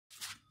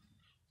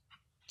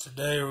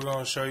Today we're going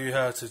to show you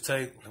how to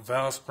take the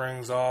valve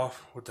springs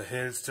off with the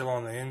head still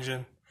on the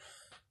engine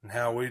and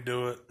how we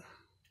do it.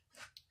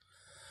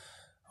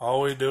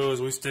 All we do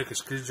is we stick a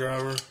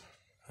screwdriver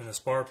in the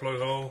spark plug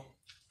hole,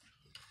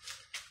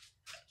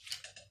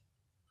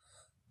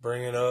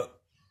 bring it up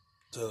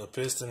till the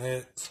piston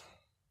hits.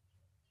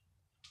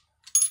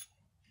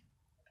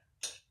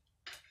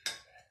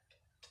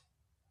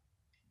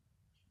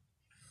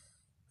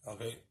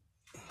 Okay.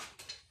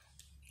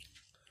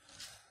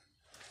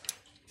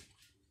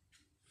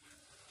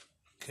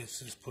 Catch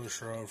this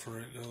push rod before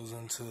it goes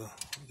into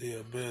the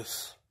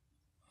abyss.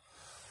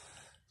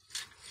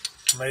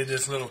 Made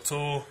this little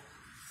tool.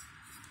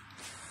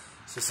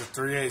 It's just a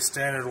 3/8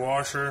 standard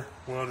washer,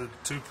 welded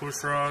 2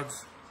 push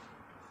rods.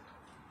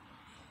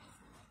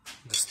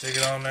 Just stick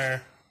it on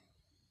there.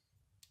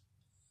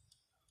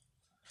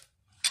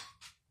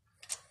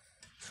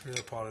 Screw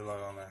the poly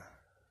lock on there.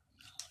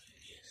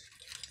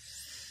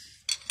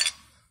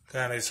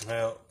 Kinda need some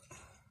help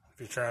if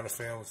you're trying to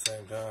film at the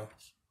same time.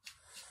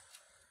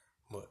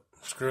 But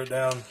screw it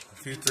down a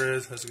few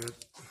threads, that's good.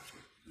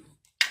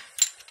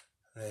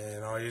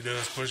 And all you do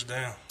is push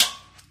down.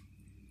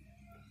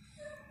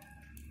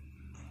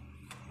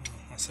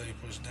 I say you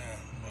push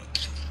down,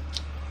 but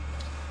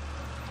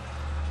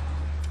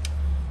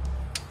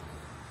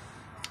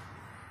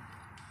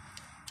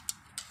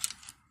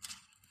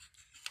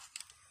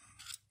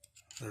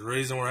the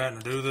reason we're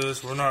having to do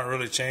this, we're not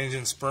really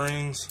changing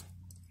springs.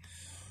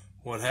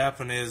 What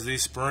happened is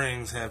these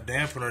springs have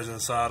dampeners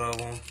inside of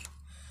them,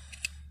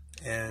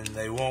 and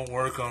they won't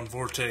work on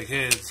vortec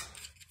heads.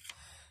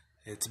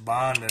 It's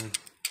bonding,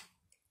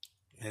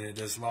 and it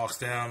just locks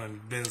down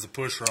and bends the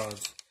push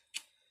rods.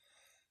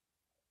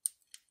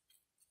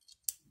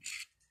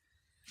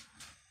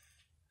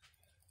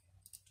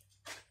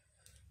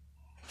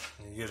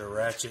 And you get a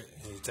ratchet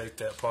and you take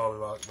that poly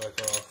lock back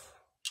off.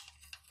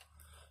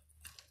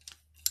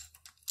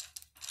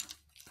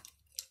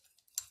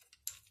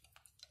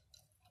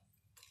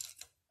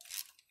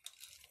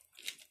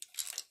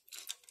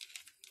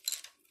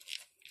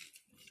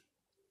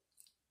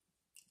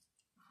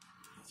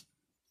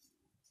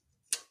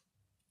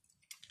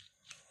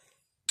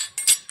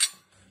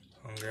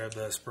 I'm gonna grab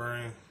that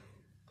spring.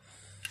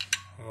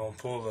 I'm gonna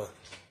pull the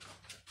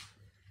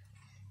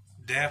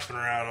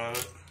dampener out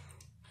of it.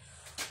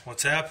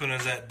 What's happening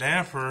is that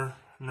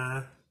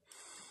dampener,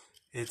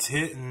 it's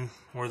hitting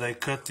where they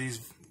cut these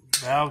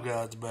valve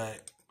guides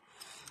back.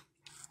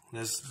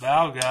 This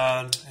valve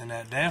guide and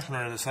that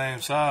dampener are the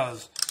same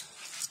size.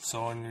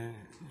 So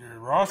when your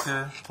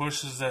rocker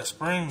pushes that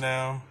spring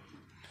down,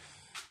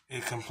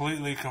 it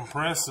completely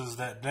compresses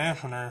that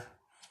dampener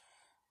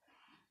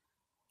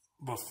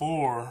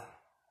before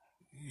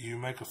you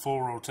make a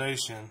full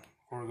rotation,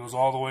 where it goes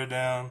all the way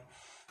down,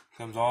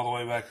 comes all the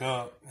way back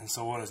up. And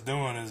so what it's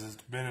doing is it's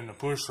bending the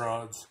push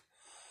rods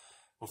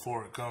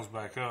before it comes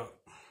back up.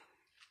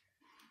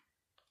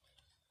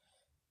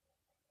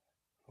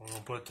 We're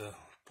going to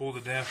pull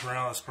the dampener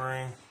out of the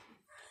spring.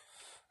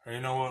 Or you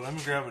know what, let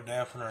me grab a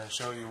dampener and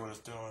show you what it's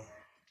doing.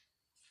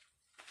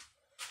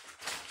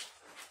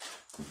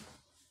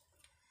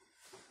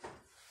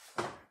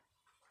 I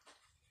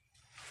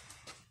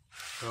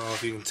don't know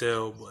if you can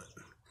tell, but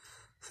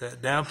that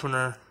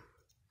dampener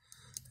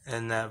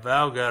and that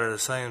valve guide are the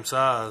same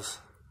size.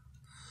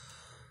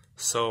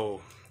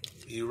 So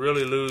you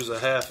really lose a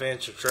 1/2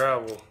 inch of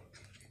travel.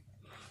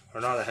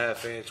 Or not a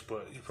 1/2 inch,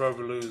 but you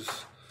probably lose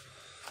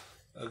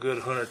a good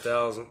 100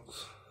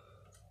 thousandths.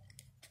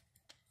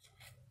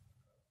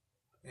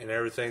 And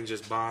everything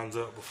just bonds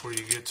up before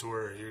you get to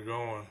where you're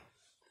going.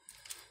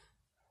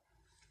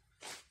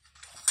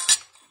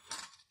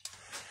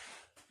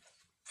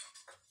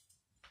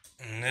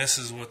 And this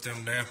is what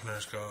them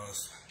dampeners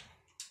cost.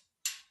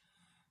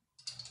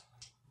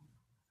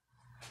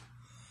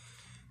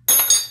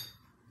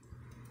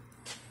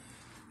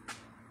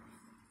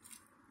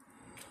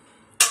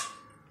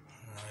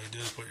 All you do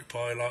is put your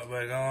poly lock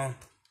back on,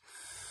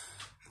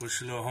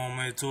 push your little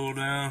homemade tool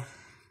down,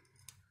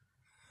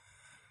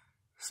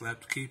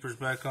 slap the keepers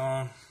back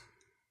on.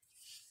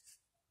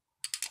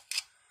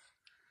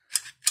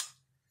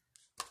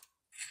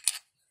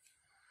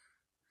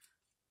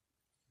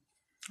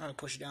 I'm gonna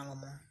push it down a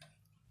little more.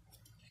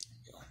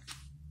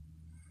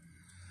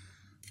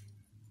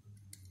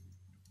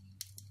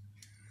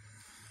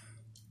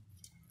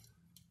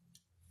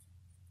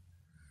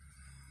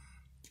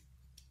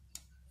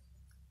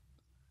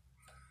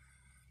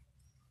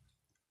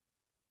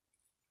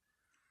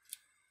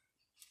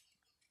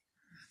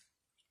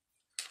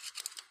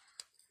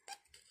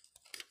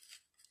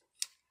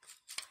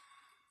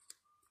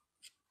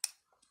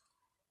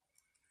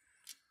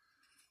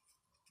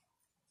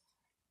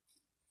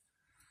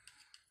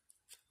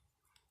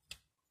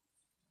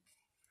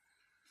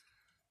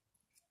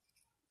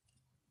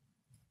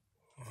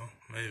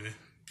 Maybe.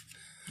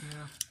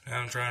 Yeah. Now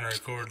I'm trying to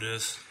record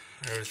this.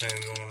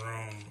 Everything's going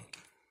wrong.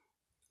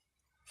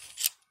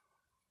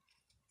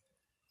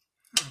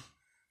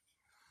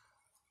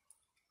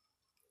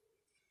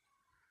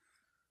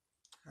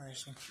 Where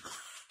is he?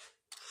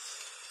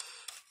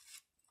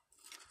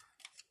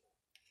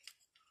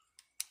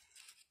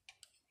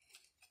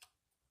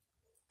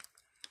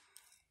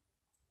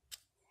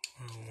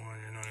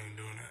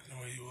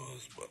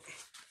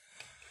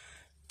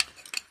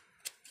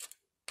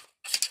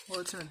 Well,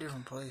 it's in a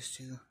different place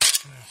too.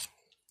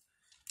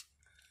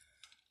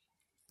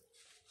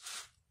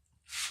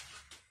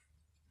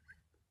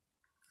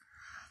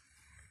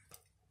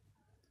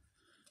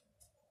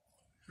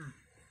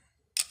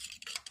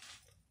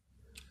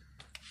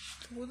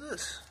 What's with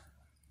this?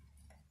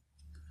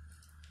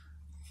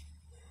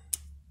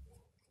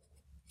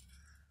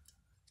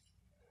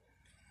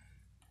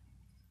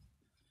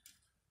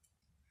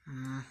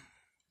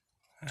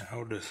 Yeah,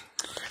 hold this.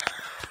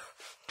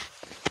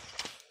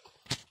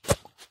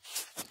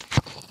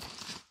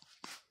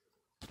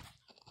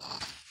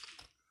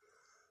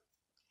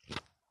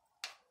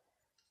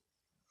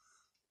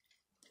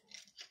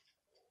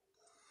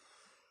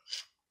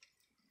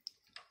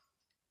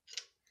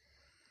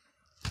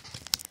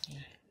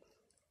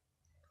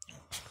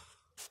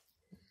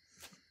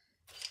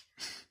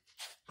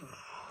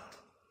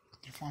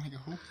 You finally go?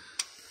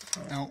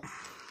 No.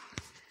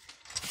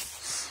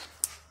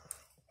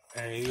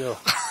 There you go.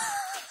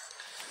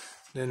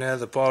 Didn't have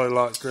the poly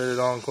lock threaded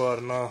on quite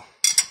enough.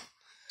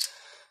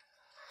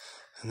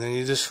 And then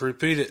you just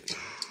repeat it.